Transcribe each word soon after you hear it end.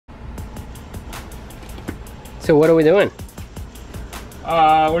So what are we doing?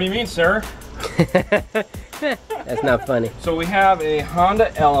 What do you mean, sir? That's not funny. So we have a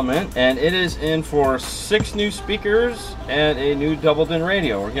Honda Element, and it is in for 6 new speakers and a new doubled-in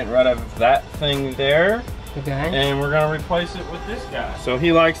radio. We're getting rid of that thing there. Okay. And we're gonna replace it with this guy. So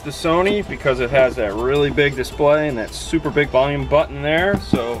he likes the Sony because it has that really big display and that super big volume button there.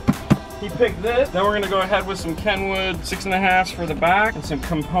 So he picked this. Then we're gonna go ahead with some Kenwood 6.5s for the back and some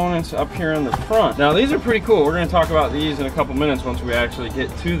components up here in the front. Now these are pretty cool. We're gonna talk about these in a couple minutes once we actually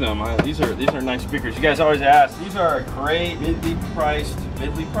get to them. These are nice speakers. You guys always ask. These are a great midly priced?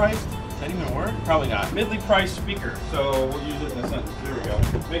 Is that even a word? Probably not. Midly priced speaker. So we'll use it in a sentence. There we go.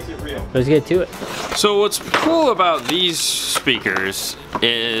 Makes it real. Let's get to it. So what's cool about these speakers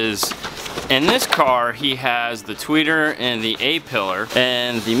is in this car he has the tweeter and the A-pillar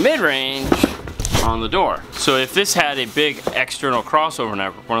and the mid-range on the door. So if this had a big external crossover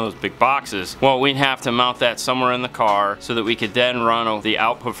network, one of those big boxes, well, we'd have to mount that somewhere in the car so that we could then run the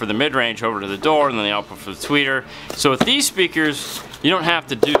output for the mid-range over to the door and then the output for the tweeter. So with these speakers, you don't have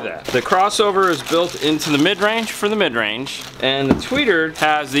to do that. The crossover is built into the mid-range for the mid-range, and the tweeter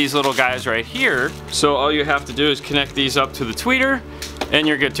has these little guys right here. So all you have to do is connect these up to the tweeter and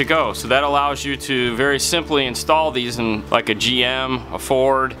you're good to go. So that allows you to very simply install these in like a GM, a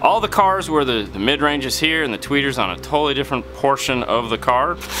Ford, all the cars where the mid-range is here and the tweeter's on a totally different portion of the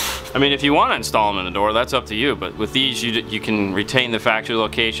car. I mean, if you want to install them in the door, that's up to you, but with these you can retain the factory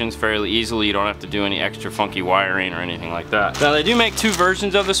locations fairly easily. You don't have to do any extra funky wiring or anything like that. Now they do make 2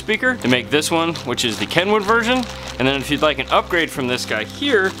 versions of the speaker. They make this one, which is the Kenwood version, and then if you'd like an upgrade from this guy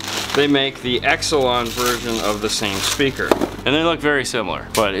here, they make the Exelon version of the same speaker. And they look very similar,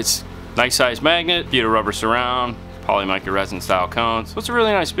 but it's nice size magnet, feet of rubber surround, polymicro resin style cones. So it's a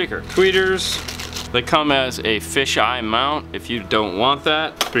really nice speaker. Tweeters, they come as a fisheye mount. If you don't want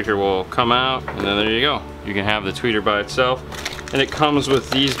that, speaker will come out, and then there you go. You can have the tweeter by itself. And it comes with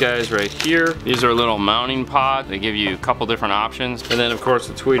these guys right here. These are little mounting pods. They give you a couple different options. And then of course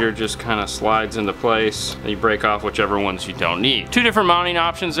the tweeter just kind of slides into place. And you break off whichever ones you don't need. 2 different mounting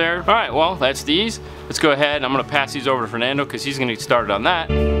options there. All right, well, that's these. Let's go ahead. I'm gonna pass these over to Fernando because he's gonna get started on that.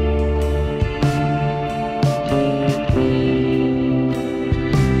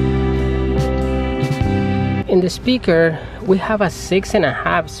 In the speaker, we have a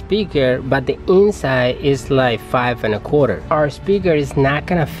 6.5 speaker, but the inside is like 5 1/4. Our speaker is not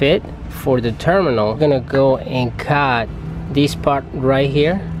gonna fit for the terminal. We're gonna go and cut this part right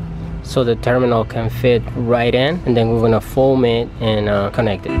here so the terminal can fit right in, and then we're gonna foam it and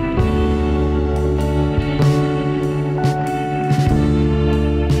connect it.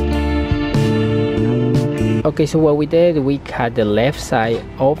 Okay, so what we did, we cut the left side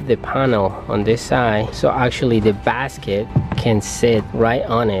of the panel on this side, so actually the basket can sit right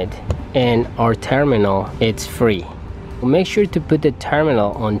on it, and our terminal, it's free. Make sure to put the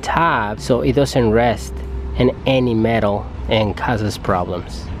terminal on top so it doesn't rest in any metal and causes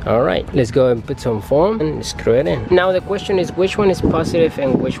problems. All right, let's go and put some foam and screw it in. Now the question is, which one is positive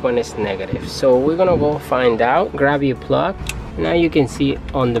and which one is negative? So we're gonna go find out. Grab your plug. Now you can see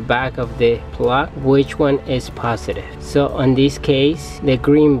on the back of the plug which one is positive. So in this case, the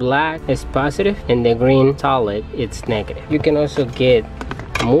green black is positive and the green solid it's negative. You can also get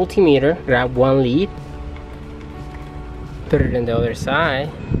a multimeter, grab 1 lead, put it on the other side,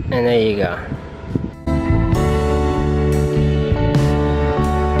 and there you go.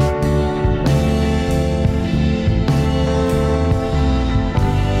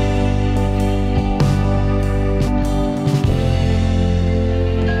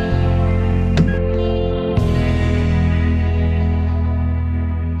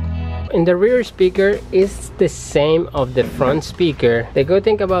 In the rear speaker is the same of the front speaker. The good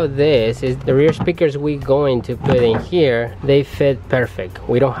thing about this is the rear speakers we're going to put in here, they fit perfect.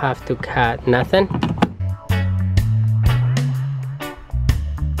 We don't have to cut nothing.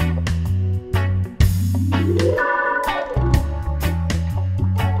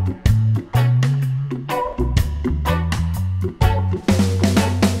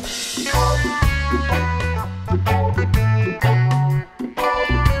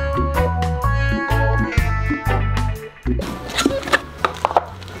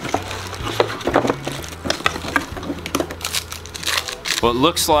 What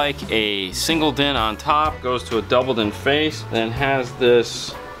looks like a single din on top goes to a double din face, then has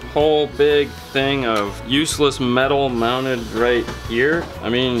this whole big thing of useless metal mounted right here. I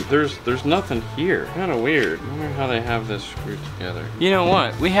mean, there's nothing here. Kind of weird. I wonder how they have this screwed together. You know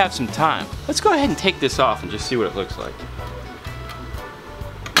what? We have some time. Let's go ahead and take this off and just see what it looks like.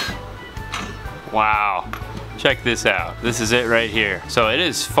 Wow. check this out. This is it right here. So it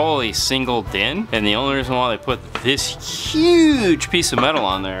is fully single DIN, and the only reason why they put this huge piece of metal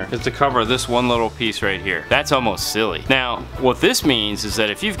on there is to cover this one little piece right here. That's almost silly. Now, what this means is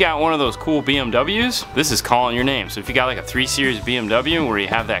that if you've got one of those cool BMWs, this is calling your name. So if you got like a 3 Series BMW where you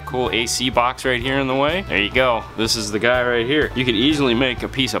have that cool AC box right here in the way, there you go. This is the guy right here. You could easily make a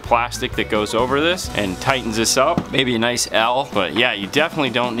piece of plastic that goes over this and tightens this up. Maybe a nice L, but yeah, you definitely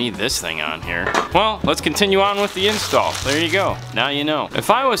don't need this thing on here. Well, let's continue on with the install. There you go. Now you know. If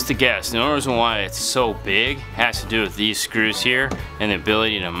I was to guess, the only reason why it's so big has to do with these screws here and the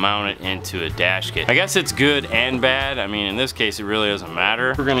ability to mount it into a dash kit. I guess it's good and bad. I mean, in this case, it really doesn't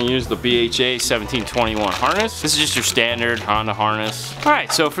matter. We're gonna use the BHA 1721 harness. This is just your standard Honda harness. All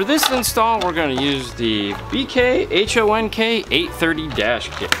right, so for this install, we're gonna use the BK HONK 830 dash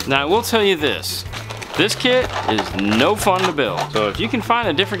kit. Now, I will tell you this. This kit is no fun to build. So if you can find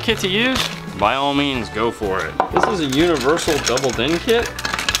a different kit to use, by all means, go for it. This is a universal double DIN kit.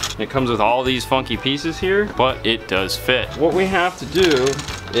 It comes with all these funky pieces here, but it does fit. What we have to do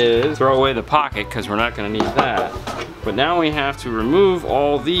is throw away the pocket because we're not going to need that. But now we have to remove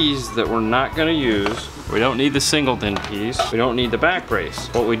all these that we're not going to use. We don't need the single DIN piece. We don't need the back brace.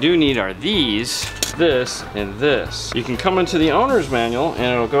 What we do need are these, this, and this. You can come into the owner's manual and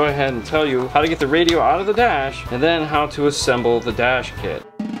it'll go ahead and tell you how to get the radio out of the dash and then how to assemble the dash kit.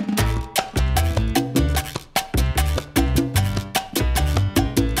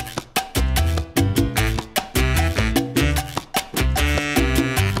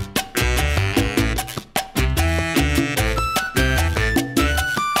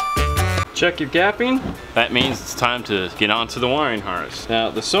 Check your gapping. That means it's time to get onto the wiring harness.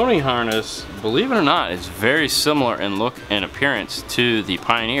 Now, the Sony harness, believe it or not, is very similar in look and appearance to the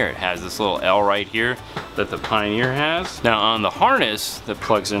Pioneer. It has this little L right here that the Pioneer has. Now, on the harness that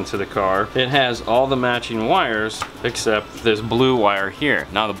plugs into the car, it has all the matching wires except this blue wire here.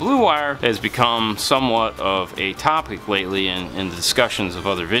 Now, the blue wire has become somewhat of a topic lately in the discussions of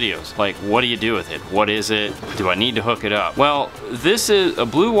other videos. Like, what do you do with it? What is it? Do I need to hook it up? Well, this is a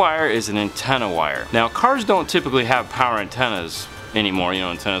blue wire is an antenna wire. Now, cars don't typically have power antennas anymore. You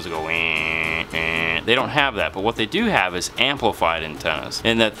know, antennas go they don't have that, but what they do have is amplified antennas,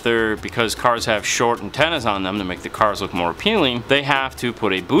 in that they're, because cars have short antennas on them to make the cars look more appealing, they have to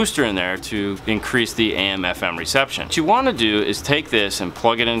put a booster in there to increase the AM/FM reception. What you want to do is take this and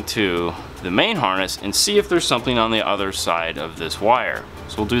plug it into the main harness and see if there's something on the other side of this wire.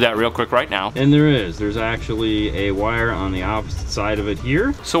 So we'll do that real quick right now. And there's actually a wire on the opposite side of it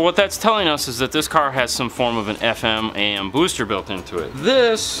here. So what that's telling us is that this car has some form of an FM AM booster built into it.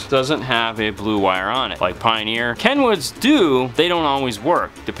 This doesn't have a blue wire on it. Like Pioneer, Kenwoods do, they don't always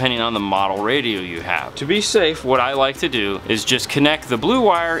work depending on the model radio you have. To be safe, what I like to do is just connect the blue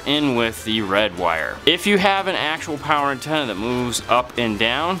wire in with the red wire. If you have an actual power antenna that moves up and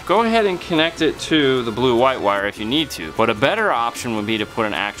down, go ahead and connect it to the blue-white wire if you need to. But a better option would be to put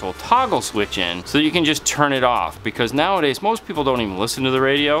an actual toggle switch in so you can just turn it off, because nowadays most people don't even listen to the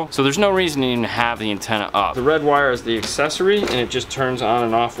radio, so there's no reason to even have the antenna up. The red wire is the accessory and it just turns on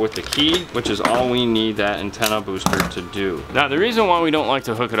and off with the key, which is all we need that antenna booster to do. Now, the reason why we don't like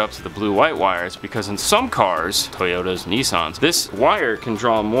to hook it up to the blue-white wire is because in some cars, Toyotas, Nissans, this wire can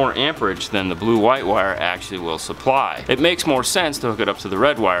draw more amperage than the blue-white wire actually will supply. It makes more sense to hook it up to the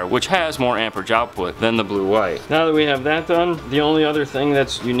red wire, which has more amperage output than the blue-white. Now that we have that done, the only other thing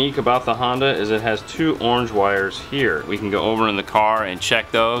that's unique about the Honda is it has two orange wires here. We can go over in the car and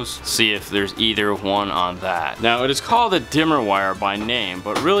check those, see if there's either one on that. Now, it is called a dimmer wire by name,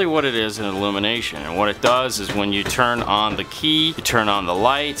 but really what it is an illumination. And what it does is when you turn on the key, you turn on the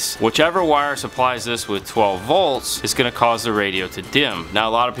lights, whichever wire supplies this with 12 volts is going to cause the radio to dim. Now,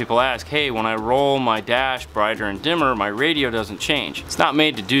 a lot of people ask, hey, when I roll my dash brighter and dimmer, my radio doesn't change. It's not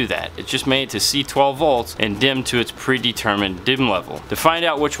made to do that. It's just made to see 12 volts and dim to its predetermined dim level. To find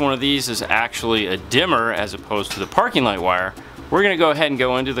out which one of these is actually a dimmer as opposed to the parking light wire, we're going to go ahead and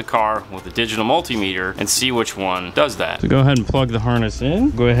go into the car with a digital multimeter and see which one does that. So go ahead and plug the harness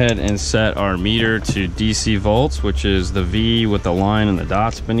in. Go ahead and set our meter to DC volts, which is the V with the line and the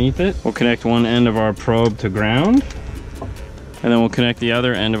dots beneath it. We'll connect one end of our probe to ground, and then we'll connect the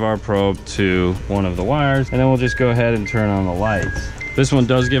other end of our probe to one of the wires, and then we'll just go ahead and turn on the lights. This one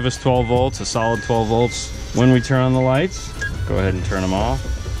does give us 12 volts, a solid 12 volts. When we turn on the lights, go ahead and turn them off.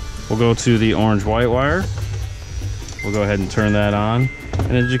 We'll go to the orange-white wire. We'll go ahead and turn that on.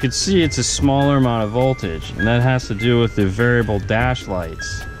 And as you can see, it's a smaller amount of voltage, and that has to do with the variable dash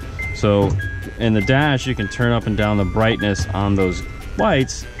lights. So in the dash, you can turn up and down the brightness on those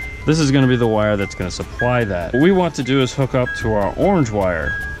lights. This is going to be the wire that's going to supply that. What we want to do is hook up to our orange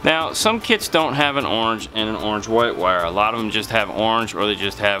wire. Now, some kits don't have an orange and an orange-white wire. A lot of them just have orange or they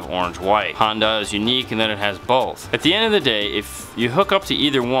just have orange-white. Honda is unique in that it has both. At the end of the day, if you hook up to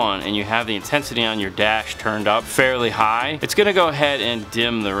either one and you have the intensity on your dash turned up fairly high, it's gonna go ahead and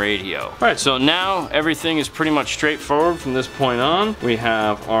dim the radio. All right, so now everything is pretty much straightforward from this point on. We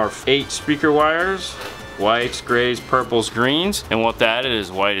have our 8 speaker wires, whites, grays, purples, greens, and what that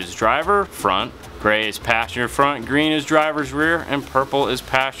is, white is driver, front, gray is passenger front, green is driver's rear, and purple is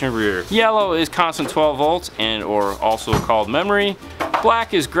passenger rear. Yellow is constant 12 volts and or also called memory.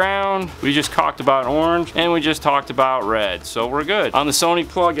 Black is ground. We just talked about orange and we just talked about red, so we're good. On the Sony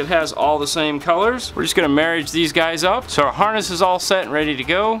plug, it has all the same colors. We're just gonna marriage these guys up. So our harness is all set and ready to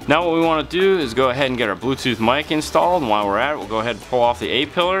go. Now what we wanna do is go ahead and get our Bluetooth mic installed, and while we're at it, we'll go ahead and pull off the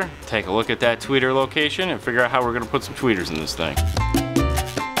A-pillar, take a look at that tweeter location, and figure out how we're gonna put some tweeters in this thing.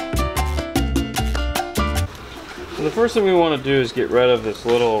 So the first thing we want to do is get rid of this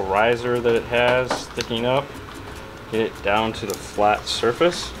little riser that it has sticking up. Get it down to the flat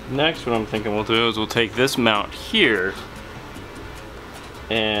surface. Next, what I'm thinking we'll do is we'll take this mount here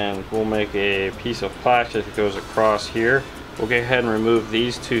and we'll make a piece of plastic that goes across here. We'll go ahead and remove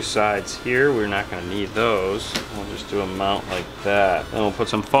these 2 sides here. We're not going to need those. We'll just do a mount like that. Then we'll put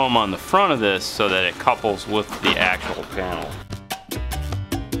some foam on the front of this so that it couples with the actual panel.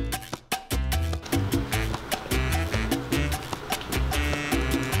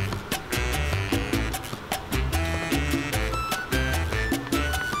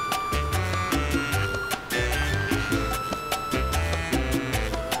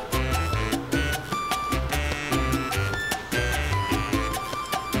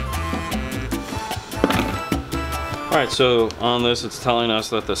 Alright, so on this it's telling us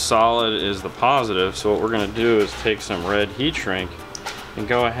that the solid is the positive, so what we're going to do is take some red heat shrink and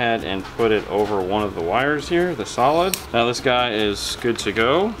go ahead and put it over one of the wires here, the solid. Now this guy is good to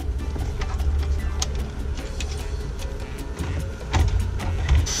go.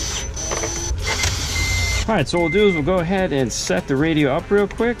 Alright, so what we'll do is we'll go ahead and set the radio up real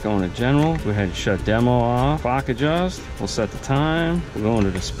quick. Go into general, go ahead and shut demo off, clock adjust. We'll set the time. We'll go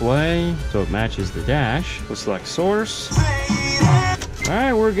into display so it matches the dash. We'll select source.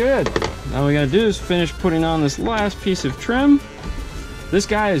 Alright, we're good. Now all we gotta do is finish putting on this last piece of trim. This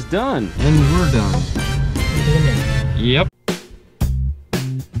guy is done. And we're done. Yep.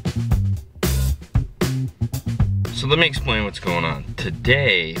 So let me explain what's going on.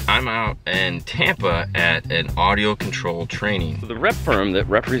 Today, I'm out in Tampa at an AudioControl training. The rep firm that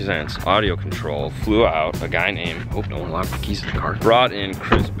represents AudioControl flew out, a guy named, hope no one locked the keys in the car, brought in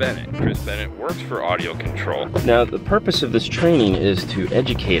Chris Bennett. Chris Bennett works for AudioControl. Now, the purpose of this training is to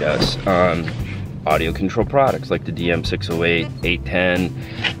educate us on AudioControl products like the DM608,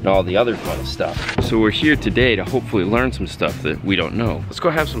 810, and all the other fun stuff. So we're here today to hopefully learn some stuff that we don't know. Let's go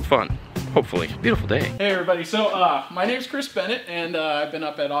have some fun. Hopefully. Beautiful day. Hey everybody, so my name's Chris Bennett and I've been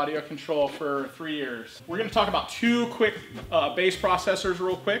up at AudioControl for 3 years. We're going to talk about 2 quick bass processors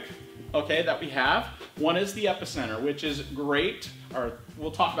real quick, okay, that we have. One is the Epicenter, which is great, or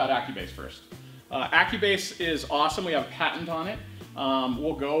we'll talk about AccuBass first. AccuBass is awesome, we have a patent on it.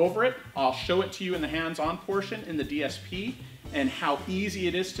 We'll go over it. I'll show it to you in the hands-on portion in the DSP and how easy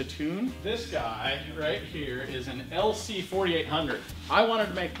it is to tune. This guy right here is an LC4800. I wanted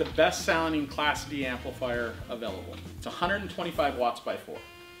to make the best sounding Class D amplifier available. It's 125 watts by 4.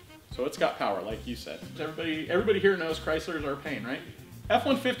 So it's got power, like you said. Everybody here knows Chryslers are a pain, right?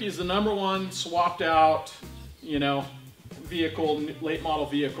 F-150 is the #1 swapped out, you know, vehicle, late model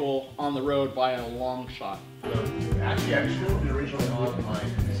vehicle on the road by a long shot. Actually, I showed the original on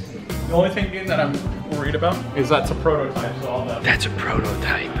mine. The only thing that I'm worried about is that's a prototype. So all that. That's a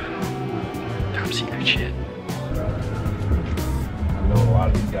prototype. Top secret shit. I know a lot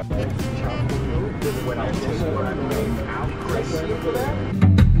of these guys.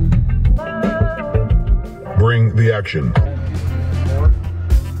 Bring the action.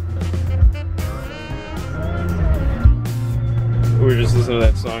 We were just listening to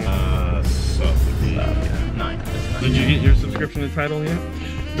that song. Yeah. 9. Did you get your subscription to Tidal yet?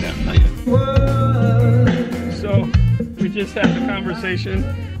 No, not yet. So we just had the conversation.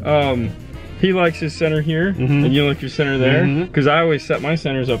 He likes his center here, and you like your center there. Because I always set my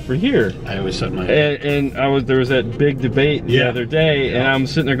centers up for here. I always set my. And there was that big debate the other day, and I'm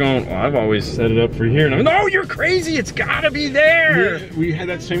sitting there going, well, I've always set it up for here. And I'm like, no, you're crazy. It's gotta be there. We had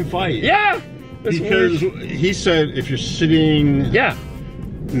that same fight. Yeah. Because he said if you're sitting,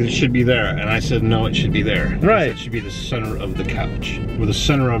 it should be there, and I said no, it should be there. Right. It should be the center of the couch, or the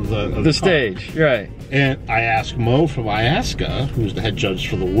center of the stage. Right. And I asked Mo from Iasca, who's the head judge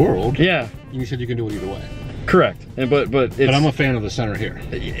for the world. Yeah. And he said you can do it either way. Correct. But I'm a fan of the center here.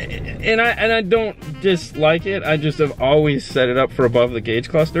 And I don't dislike it. I just have always set it up for above the gauge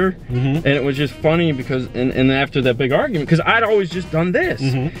cluster. And it was just funny because and after that big argument, because I'd always just done this.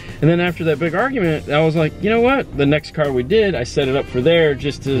 And then after that big argument, I was like, you know what? The next car we did, I set it up for there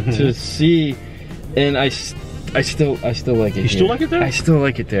just to see, and I still like it. You still like it there? I still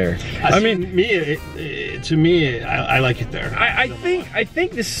like it there. I mean, to me, I like it there. I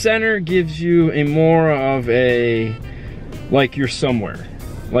think the center gives you a more of a, like you're somewhere.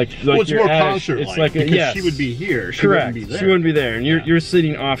 Like well, it's more at, concert. It's like because yes. she would be here. She Correct. Wouldn't be there. She wouldn't be there, and you're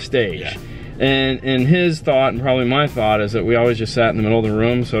sitting off stage. Yeah. And his thought, and probably my thought, is that we always just sat in the middle of the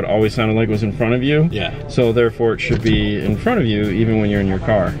room, so it always sounded like it was in front of you. Yeah. So therefore, it should be in front of you, even when you're in your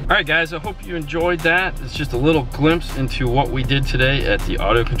car. All right, guys, I hope you enjoyed that. It's just a little glimpse into what we did today at the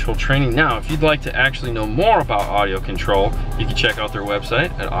Audio Control training. Now, if you'd like to actually know more about Audio Control, you can check out their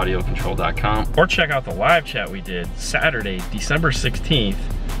website at audiocontrol.com, or check out the live chat we did Saturday, December 16th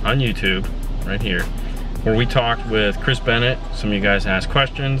on YouTube, right here, where we talked with Chris Bennett. Some of you guys asked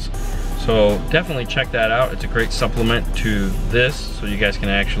questions. So definitely check that out. It's a great supplement to this, so you guys can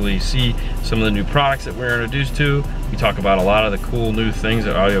actually see some of the new products that we're introduced to. We talk about a lot of the cool new things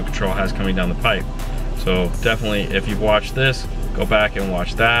that Audio Control has coming down the pipe. So definitely, if you've watched this, go back and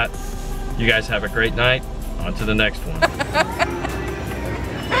watch that. You guys have a great night. On to the next one.